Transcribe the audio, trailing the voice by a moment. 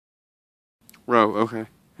Row, okay.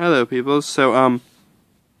 Hello, people. So,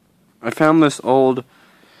 I found this old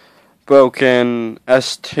broken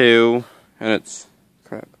S2, and it's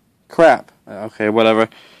crap. Okay, whatever.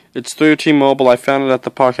 It's through T-Mobile. I found it at the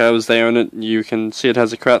park I was there, and you can see it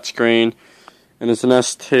has a cracked screen, and it's an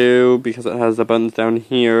S2 because it has the buttons down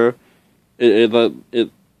here. Well,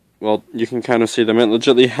 you can kind of see them. It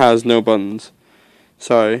legitimately has no buttons.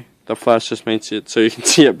 Sorry, the flash just makes it so you can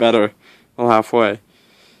see it better. Well, halfway.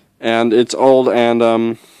 And it's old,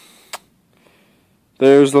 and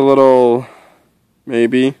there's the little,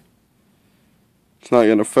 maybe. It's not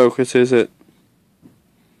gonna focus, is it?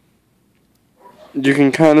 You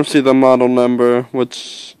can kind of see the model number,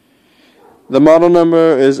 which the model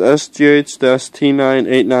number is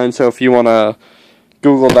SGH-T989. So if you wanna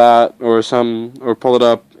Google that or pull it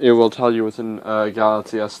up, it will tell you it's in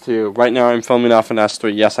Galaxy S2. Right now, I'm filming off an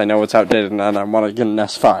S3. Yes, I know it's outdated, and I want to get an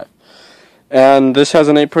S5. And this has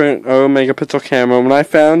an 8.0 megapixel camera. When I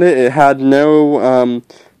found it, it had no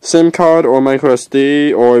SIM card or micro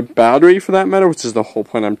SD or battery for that matter, which is the whole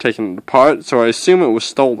point. I'm taking it apart, so I assume it was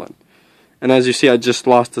stolen. And as you see, I just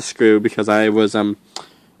lost a screw because I was I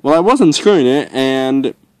wasn't screwing it,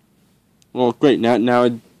 and well, great. Now I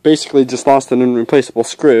basically just lost an irreplaceable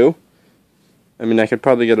screw. I mean, I could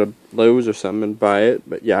probably get a Lowe's or something and buy it,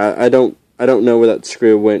 but yeah, I don't know where that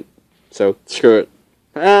screw went, so screw it.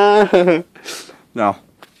 No.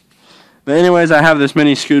 But anyways, I have this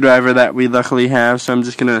mini screwdriver that we luckily have, so I'm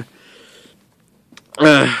just gonna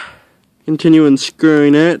continue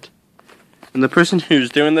unscrewing it. And the person who's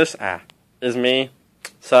doing this is me.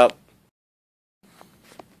 Sup?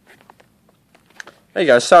 Hey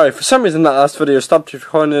guys, sorry, for some reason that last video stopped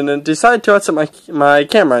recording and decided to exit my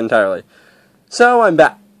camera entirely. So I'm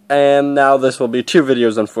back, and now this will be 2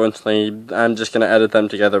 videos, unfortunately. I'm just gonna edit them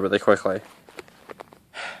together really quickly.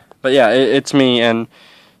 But yeah, it's me, and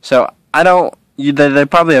so they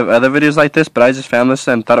probably have other videos like this, but I just found this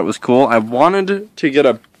and thought it was cool. I wanted to get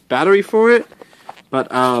a battery for it, but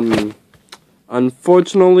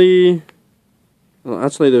unfortunately, well,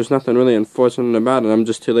 actually there's nothing really unfortunate about it. I'm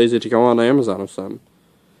just too lazy to go on Amazon or something.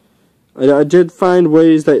 I did find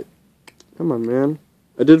ways that, come on man,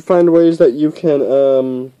 I did find ways that you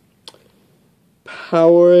can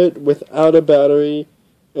power it without a battery.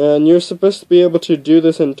 And you're supposed to be able to do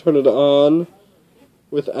this and turn it on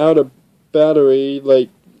without a battery, like,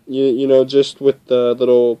 you know, just with the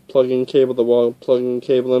little plug-in cable, the wall plug-in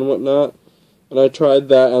cable and whatnot. And I tried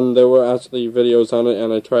that, and there were actually videos on it,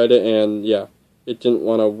 and I tried it, and yeah, it didn't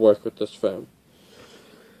want to work with this phone.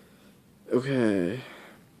 Okay.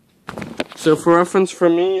 So for reference for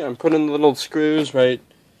me, I'm putting the little screws right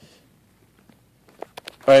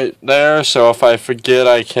there, so if I forget,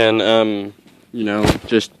 I can, you know,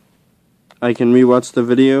 I can rewatch the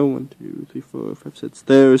video. 1, 2, 3, 4, 5, 6.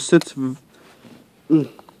 There's 6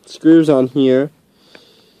 screws on here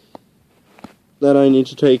that I need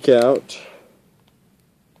to take out.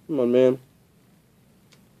 Come on, man.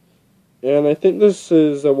 And I think this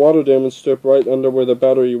is a water damage strip right under where the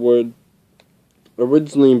battery would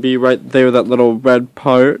originally be, right there, that little red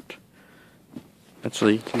part.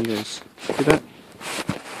 Actually, can you guys see that?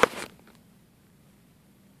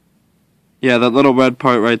 Yeah, that little red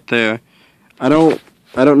part right there. I don't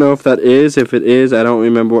know if that is. If it is, I don't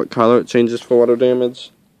remember what color it changes for water damage.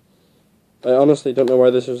 I honestly don't know why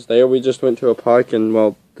this was there. We just went to a park and,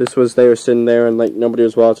 well, this was there sitting there and, like, nobody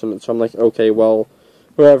was watching it. So I'm like, okay, well,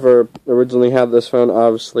 whoever originally had this phone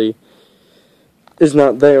obviously is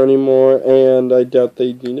not there anymore, and I doubt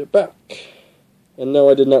they need it back. And no,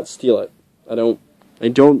 I did not steal it. I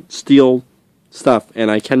don't steal stuff, and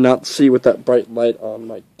I cannot see with that bright light on.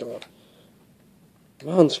 My God. Come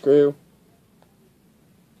on, screw.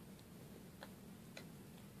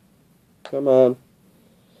 Come on.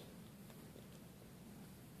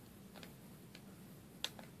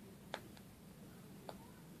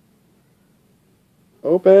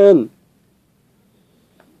 Open!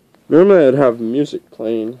 Normally I'd have music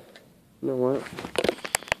playing. You know what?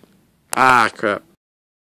 Ah, crap.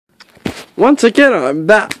 Once again, I'm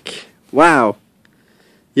back! Wow.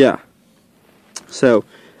 Yeah. So,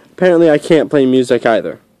 apparently I can't play music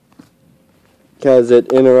either. Because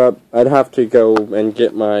it I'd have to go and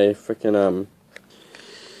get my frickin'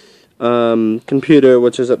 computer,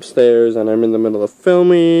 which is upstairs, and I'm in the middle of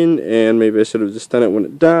filming, and maybe I should have just done it when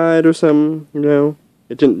it died or something, you know.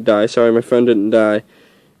 It didn't die, sorry, my phone didn't die.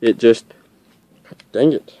 It just,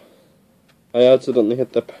 dang it. I accidentally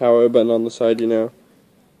hit the power button on the side, you know.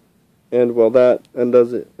 And, well, that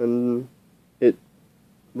undoes it, and it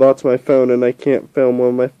locks my phone, and I can't film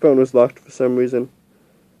when my phone was locked for some reason.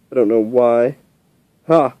 I don't know why.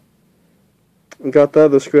 Ha! got the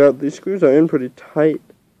other screw out. These screws are in pretty tight.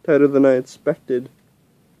 Tighter than I expected.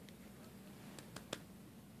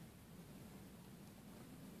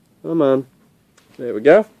 Come on. There we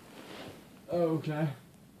go. Okay.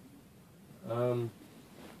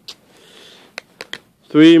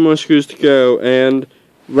 3 more screws to go, and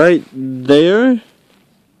right there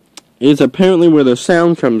is apparently where the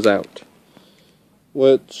sound comes out,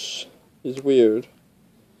 which is weird.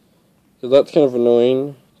 So that's kind of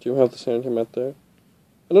annoying. Do you have the sound come out there?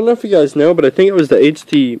 I don't know if you guys know, but I think it was the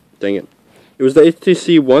dang it. It was the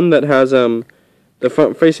HTC One that has the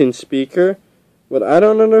front-facing speaker. What I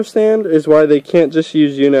don't understand is why they can't just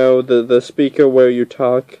use, you know, the speaker where you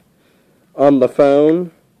talk on the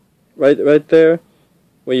phone, right there,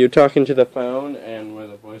 where you're talking to the phone and where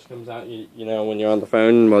the voice comes out, you know, when you're on the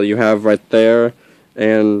phone, well, you have right there,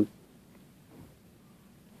 and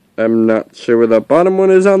I'm not sure where the bottom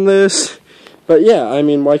one is on this, but yeah, I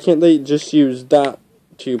mean, why can't they just use that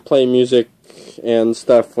to play music and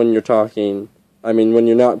stuff when you're talking? I mean, when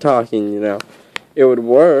you're not talking, you know. It would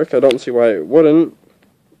work. I don't see why it wouldn't.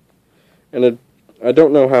 And I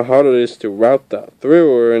don't know how hard it is to route that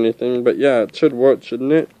through or anything, but yeah, it should work,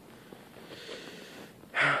 shouldn't it?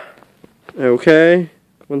 Okay.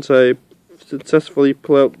 Once I successfully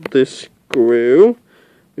pull out this screw,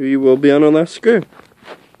 we will be on our last screw.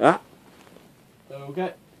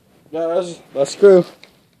 Okay. Guys, last screw.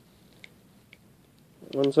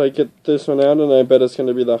 Once I get this one out, and I bet it's going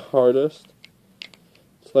to be the hardest.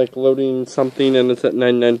 It's like loading something and it's at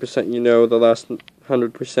 99%, you know, the last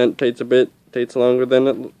 100% takes longer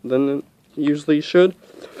than it usually should.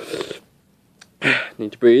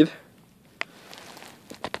 Need to breathe.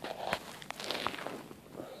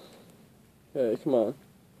 Okay, come on.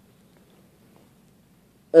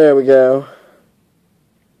 There we go.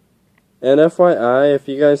 And FYI, if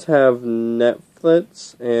you guys have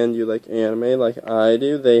Netflix and you like anime like I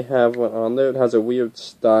do, they have one on there. It has a weird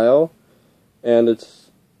style, and it's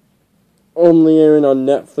only airing on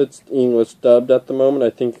Netflix English dubbed at the moment.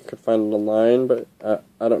 I think you could find it online, but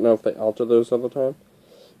I don't know if they alter those all the time.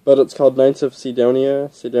 But it's called Knights of Sidonia.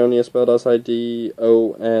 Sidonia spelled Sidonia.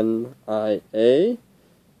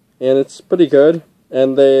 And it's pretty good.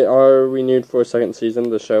 And they are renewed for a second season,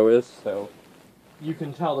 the show is. So you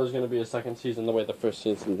can tell there's going to be a second season the way the first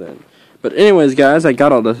season's in. But anyways, guys, I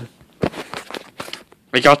got all the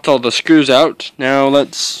screws out. Now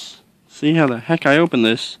let's see how the heck I open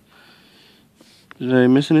this. Did I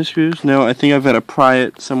miss any screws? No, I think I've got to pry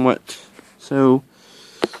it somewhat. So,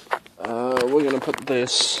 we're going to put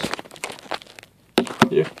this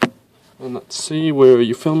here. And let's see, where are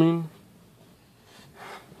you filming?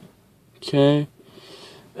 Okay.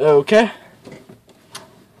 Okay.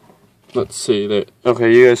 Let's see. There.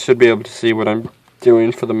 Okay, you guys should be able to see what I'm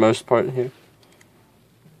doing for the most part here.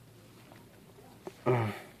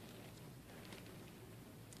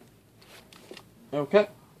 Okay.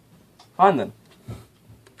 Fine then.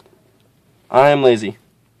 I am lazy.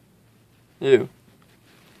 Ew.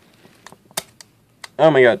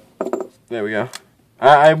 Oh my god. There we go.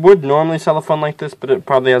 I would normally sell a phone like this, but it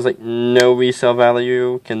probably has like no resale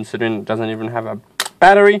value considering it doesn't even have a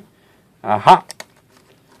battery. Aha.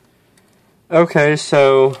 Okay,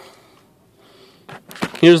 so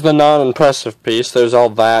here's the non-impressive piece. There's all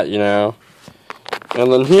that, you know.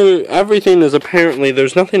 And then here, everything is apparently,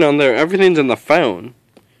 there's nothing on there. Everything's in the phone.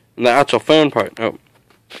 In the actual phone part. Oh.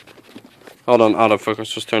 Hold on,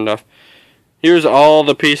 autofocus was turned off. Here's all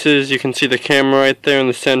the pieces. You can see the camera right there in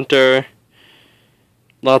the center.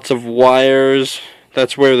 Lots of wires.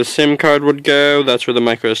 That's where the SIM card would go. That's where the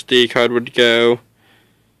microSD card would go.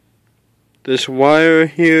 This wire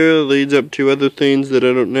here leads up to other things that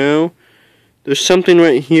I don't know. There's something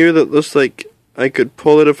right here that looks like I could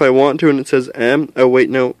pull it if I want to, and it says M. Oh, wait,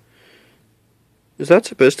 no. Is that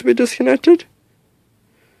supposed to be disconnected?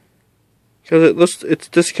 Because it's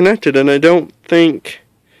disconnected, and I don't think...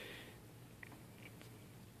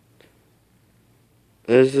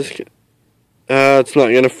 Is this... it's not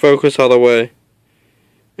going to focus all the way.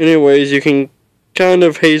 Anyways, you can kind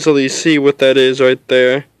of hazily see what that is right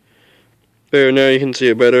there. There, now you can see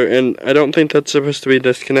it better, and I don't think that's supposed to be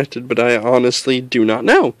disconnected, but I honestly do not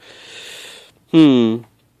know. I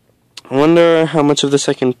wonder how much of this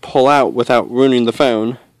I can pull out without ruining the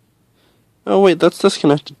phone. Oh wait, that's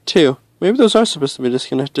disconnected too. Maybe those are supposed to be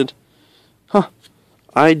disconnected. Huh.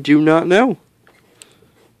 I do not know.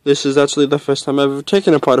 This is actually the first time I've ever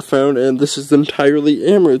taken apart a phone, and this is entirely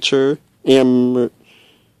amateur. Yeah.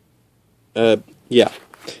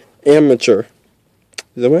 Amateur.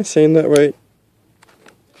 Am I saying that right?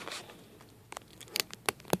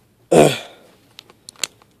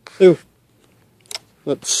 Ooh.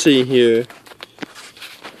 Let's see here.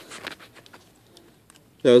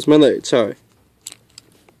 That was my leg, sorry.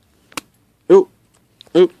 Oop,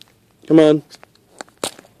 oop, come on.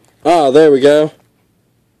 Ah, there we go.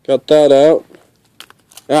 Got that out.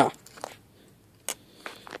 Ah.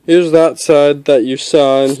 Here's that side that you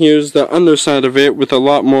saw, and here's the underside of it with a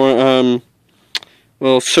lot more,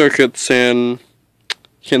 well, circuits, and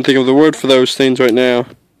can't think of the word for those things right now.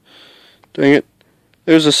 Dang it.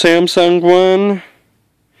 There's a Samsung one.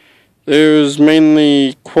 There's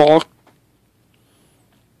mainly Qualcomm.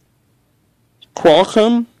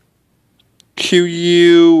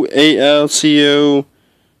 QUALCO.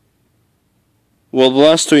 Well, the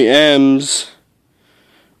last three M's,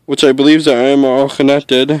 which I believe are M, are all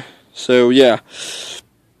connected. So, yeah.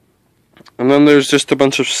 And then there's just a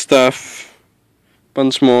bunch of stuff.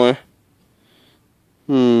 Bunch more.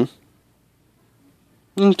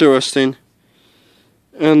 Interesting.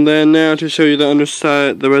 And then now to show you the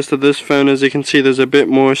underside, the rest of this phone, as you can see, there's a bit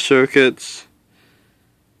more circuits.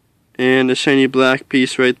 And a shiny black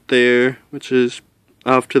piece right there, which is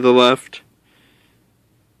off to the left.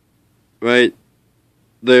 Right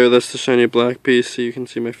there, that's the shiny black piece, so you can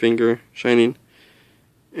see my finger shining.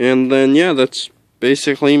 And then, yeah, that's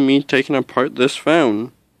basically me taking apart this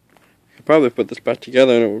phone. I could probably put this back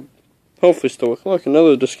together and it would hopefully still work. Look,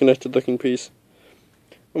 another disconnected looking piece.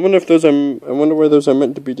 I wonder where those are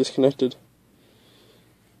meant to be disconnected.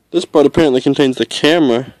 This part apparently contains the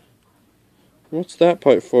camera. What's that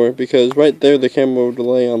part for? Because right there the camera would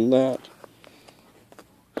lay on that.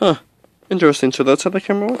 Huh. Interesting. So that's how the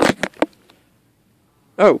camera works?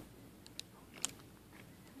 Oh.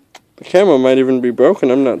 The camera might even be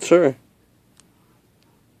broken, I'm not sure.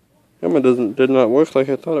 The camera did not work like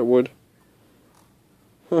I thought it would.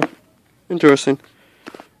 Huh. Interesting.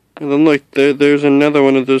 And then look, there's another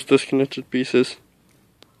one of those disconnected pieces.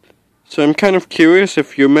 So I'm kind of curious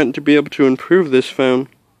if you're meant to be able to improve this phone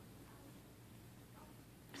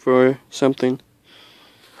for something.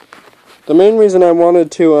 The main reason I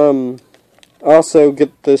wanted to also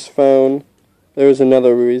get this phone, there was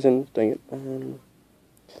another reason, dang it,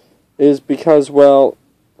 is because, well,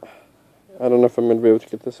 I don't know if I'm going to be able to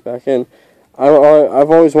get this back in. I've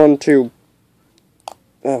always wanted to,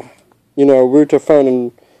 root a phone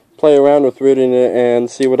and play around with rooting it and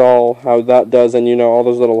see how that does, and all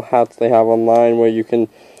those little hats they have online where you can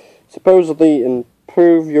supposedly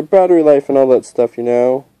improve your battery life and all that stuff,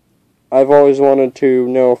 I've always wanted to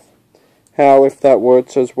know if that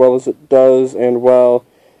works as well as it does, and well,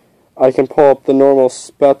 I can pull up the normal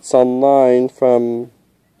specs online for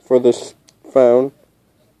this phone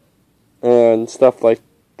and stuff like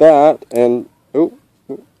that, and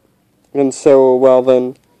so, well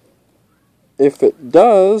then, if it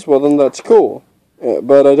does, well then that's cool.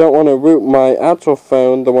 But I don't want to root my actual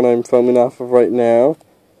phone, the one I'm filming off of right now,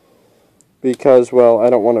 because, well, I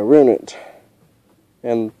don't want to ruin it.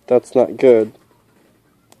 And that's not good.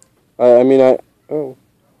 I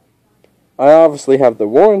obviously have the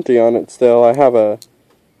warranty on it still. I have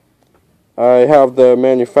the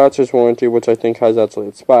manufacturer's warranty, which I think has actually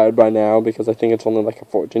expired by now, because I think it's only like a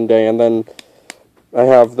 14-day, and then I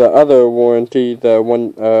have the other warranty, the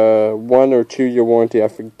 1 or 2 year warranty, I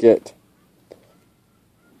forget.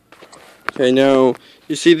 Okay, now,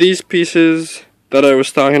 you see these pieces that I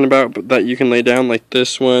was talking about, but that you can lay down, like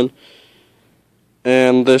this one,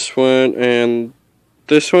 and this one, and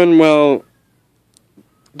this one, well,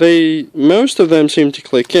 most of them seem to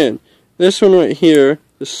click in. This one right here,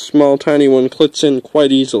 this small tiny one, clicks in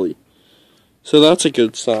quite easily. So that's a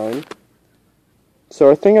good sign.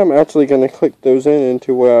 So I think I'm actually going to click those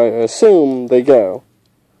into where I assume they go.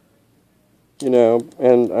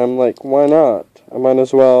 And I'm like, why not? I might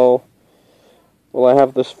as well. Well, I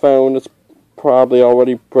have this phone, it's probably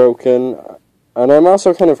already broken. And I'm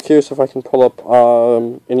also kind of curious if I can pull up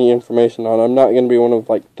any information on it. I'm not going to be one of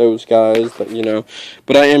like those guys that,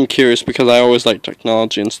 but I am curious because I always like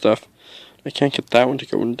technology and stuff. I can't get that one to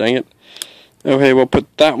go in, dang it. Okay, we'll put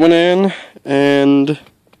that one in, and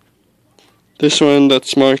this one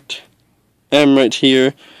that's marked M right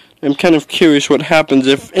here. I'm kind of curious what happens.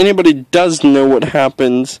 If anybody does know what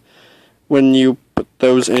happens when you put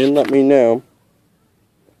those in, let me know.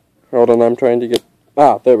 Hold on, I'm trying to get...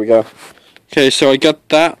 there we go. Okay, so I got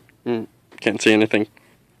that. Can't see anything.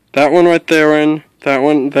 That one right there in, that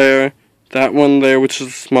one there, that one there, which is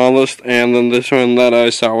the smallest, and then this one that I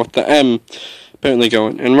saw with the M apparently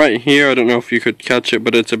going. And right here, I don't know if you could catch it,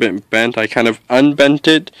 but it's a bit bent. I kind of unbent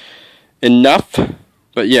it enough,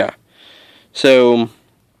 but yeah. So,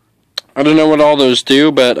 I don't know what all those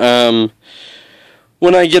do, but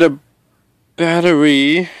when I get a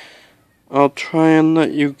battery, I'll try and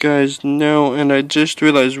let you guys know. And I just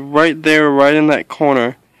realized right there, right in that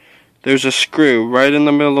corner, There's a screw right in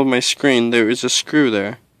the middle of my screen. There is a screw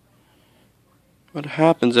there. What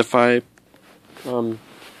happens if I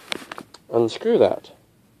unscrew that?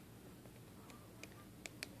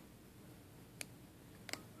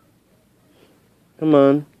 Come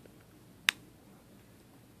on.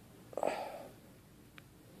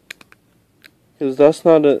 Because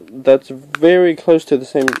that's very close to the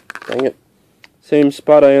same, dang it, same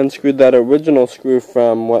spot I unscrewed that original screw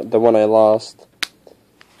from, the one I lost.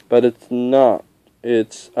 But it's not.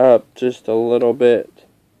 It's up just a little bit.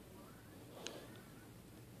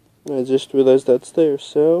 I just realized that's there,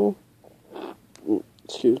 so,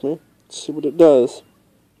 excuse me, let's see what it does.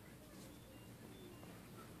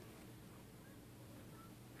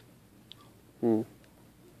 Kind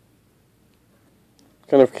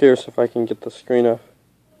of curious if I can get the screen off.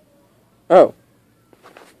 Oh.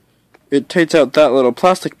 It takes out that little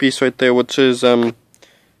plastic piece right there, which is,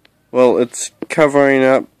 well, it's covering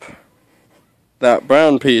up that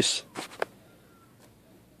brown piece.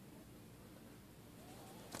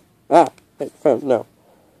 Ah, wait, phone, no.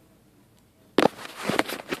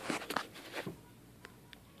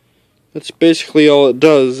 That's basically all it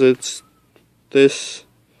does. It's this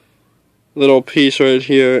little piece right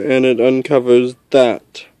here, and it uncovers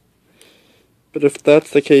that. But if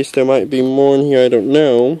that's the case, there might be more in here, I don't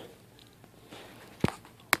know.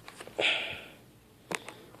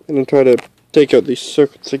 I'm going to try to take out these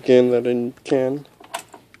circuits again that I can.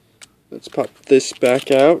 Let's pop this back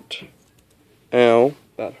out. Ow,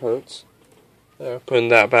 that hurts. There, putting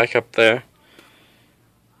that back up there.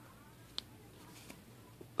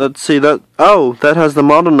 Let's see that. Oh, that has the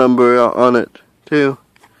model number on it, too.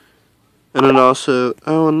 And then also,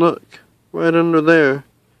 oh, and look, right under there,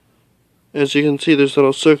 as you can see, there's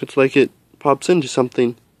little circuits like it pops into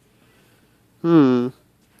something.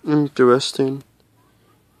 Interesting.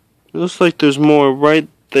 It looks like there's more right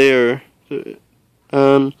there. To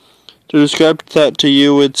describe that to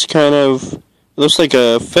you, it's kind of, it looks like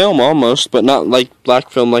a film almost, but not like black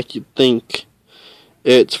film like you'd think.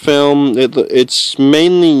 It's film, it's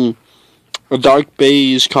mainly a dark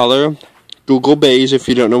beige color. Google beige if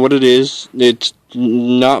you don't know what it is. It's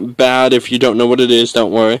not bad if you don't know what it is,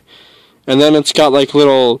 don't worry. And then it's got like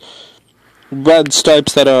little red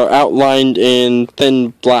stripes that are outlined in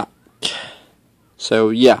thin black. So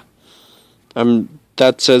yeah.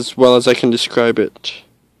 That's as well as I can describe it.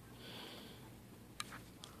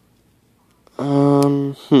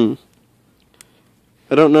 I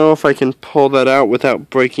don't know if I can pull that out without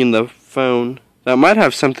breaking the phone. That might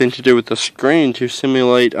have something to do with the screen to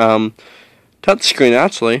simulate touchscreen,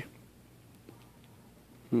 actually.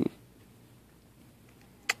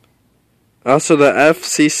 Also, the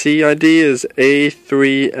FCC ID is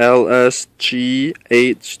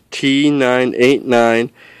A3LSGHT989.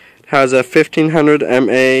 It has a 1500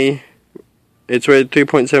 mAh. It's rated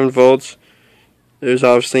 3.7 volts. There's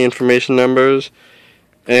obviously information numbers.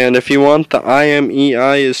 And if you want, the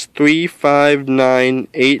IMEI is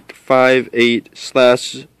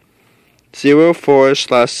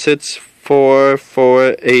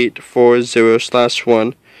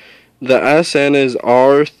 359858/04/6444840/1. The SN is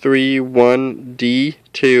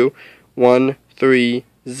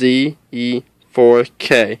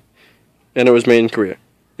R31D213ZE4K. And it was made in Korea.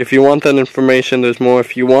 If you want that information, there's more.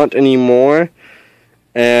 If you want any more,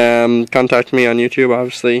 contact me on YouTube,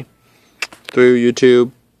 obviously, through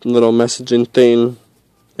YouTube, little messaging thing,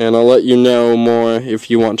 and I'll let you know more if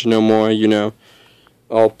you want to know more, you know.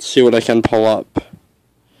 I'll see what I can pull up.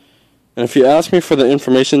 And if you ask me for the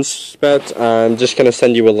information spec, I'm just going to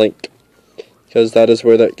send you a link, because that is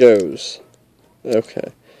where that goes.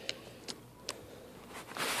 Okay.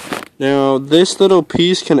 Now, this little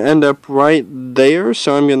piece can end up right there,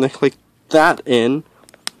 so I'm going to click that in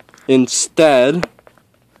instead.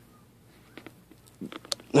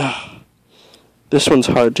 This one's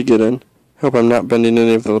hard to get in. Hope I'm not bending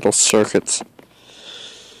any of the little circuits.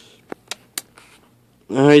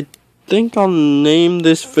 I think I'll name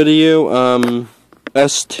this video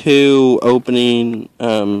S2 opening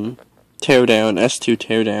teardown, S2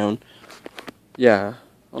 teardown. Yeah,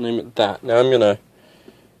 I'll name it that. Now I'm gonna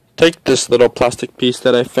take this little plastic piece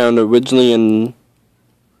that I found originally in,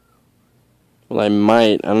 well, I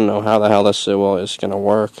don't know how the hell this is gonna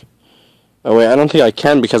work. Oh wait, I don't think I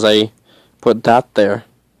can because I put that there.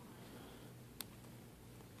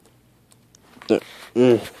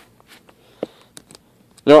 You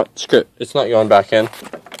know what? Screw it. It's not going back in.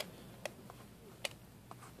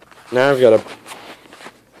 Now I've got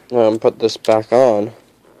to put this back on.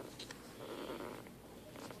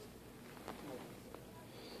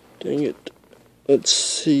 Dang it. Let's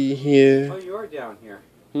see here. Oh, you are down here.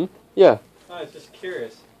 Yeah. Oh, I was just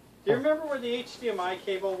curious. Do you remember where the HDMI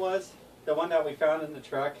cable was? The one that we found in the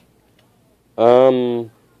truck?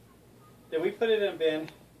 Did we put it in a bin?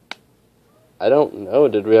 I don't know.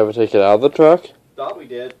 Did we ever take it out of the truck? Thought we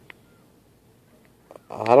did.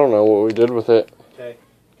 I don't know what we did with it. Okay.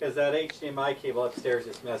 Because that HDMI cable upstairs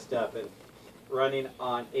is messed up, and running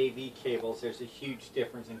on AV cables, there's a huge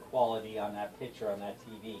difference in quality on that picture on that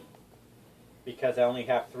TV. Because I only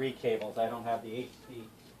have 3 cables, I don't have the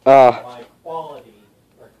HDMI quality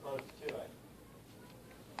or close to it.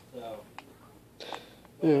 So,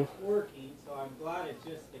 but yeah. It's working, so I'm glad it's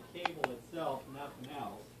just the cable itself, nothing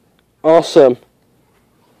else. Awesome.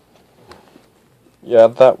 Yeah,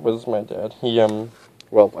 that was my dad. He,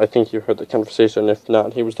 well, I think you heard the conversation. If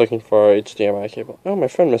not, he was looking for our HDMI cable. Oh, my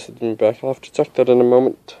friend messaged me back. I'll have to check that in a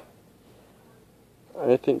moment.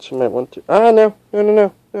 I think she might want to. Ah, no.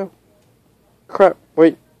 Crap.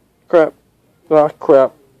 Wait. Crap. Ah,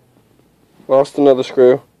 crap. Lost another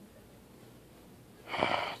screw.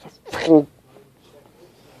 The freaking...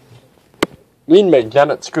 Need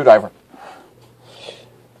magnetic screwdriver.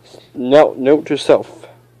 No, note to self.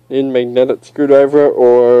 Need magnetic screwdriver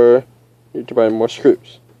or need to buy more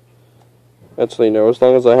screws. Actually, no, as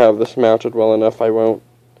long as I have this mounted well enough, I won't.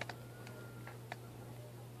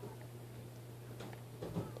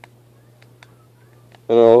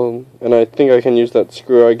 And I think I can use that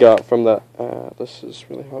screw I got from that, this is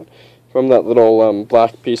really hot, from that little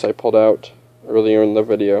black piece I pulled out earlier in the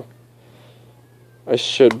video. I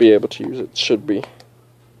should be able to use it, should be.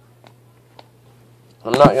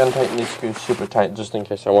 I'm not going to tighten these screws super tight just in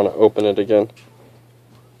case I want to open it again.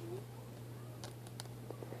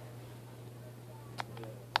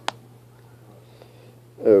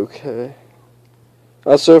 Okay.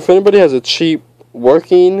 So if anybody has a cheap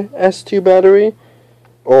working S2 battery,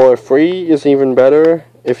 or free is even better,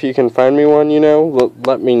 if you can find me one, you know,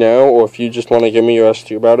 let me know. Or if you just want to give me your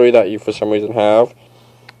S2 battery that you for some reason have,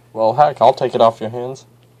 well, heck, I'll take it off your hands.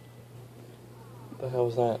 What the hell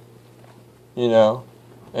is that? You know.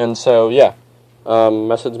 And so, yeah,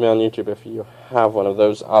 message me on YouTube if you have one of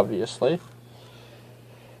those, obviously.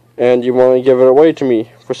 And you want to give it away to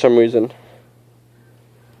me for some reason.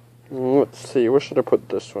 Let's see, where should I put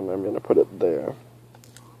this one? I'm going to put it there.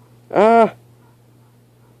 Ah!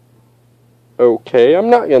 Okay, I'm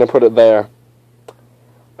not going to put it there.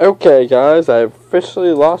 Okay, guys, I've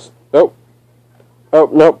officially lost... Oh,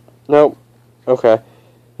 nope. Okay.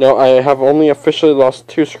 No, I have only officially lost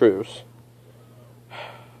 2 screws.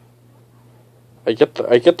 I get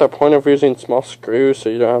the point of using small screws so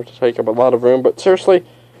you don't have to take up a lot of room, but seriously,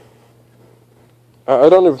 I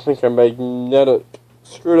don't even think a magnetic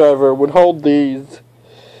screwdriver would hold these.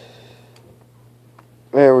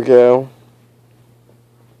 There we go.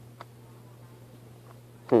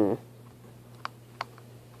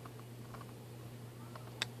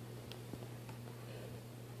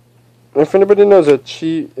 If anybody knows a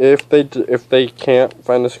cheap, if they can't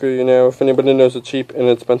find a screw, you know, if anybody knows a cheap,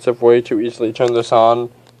 inexpensive way to easily turn this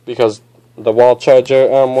on, because the wall charger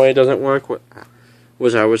way doesn't work,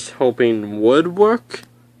 which I was hoping would work,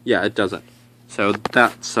 yeah, it doesn't. So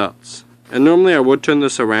that sucks. And normally I would turn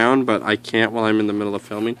this around, but I can't while I'm in the middle of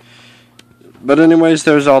filming. But anyways,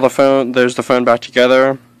 there's the phone back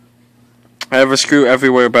together. I have a screw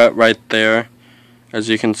everywhere but right there, as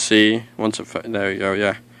you can see. There you go,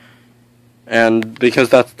 yeah. And because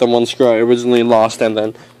that's the one screw I originally lost, and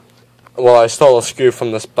then, well, I stole a screw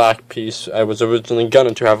from this black piece. I was originally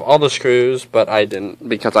going to have all the screws, but I didn't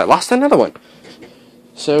because I lost another one.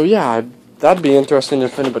 So yeah, that'd be interesting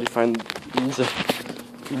if anybody finds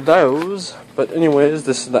those. But anyways,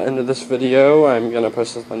 this is the end of this video. I'm going to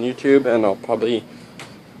post this on YouTube, and I'll probably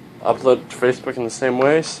upload it to Facebook in the same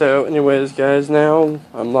way. So anyways, guys, now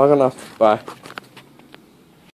I'm logging off. Bye.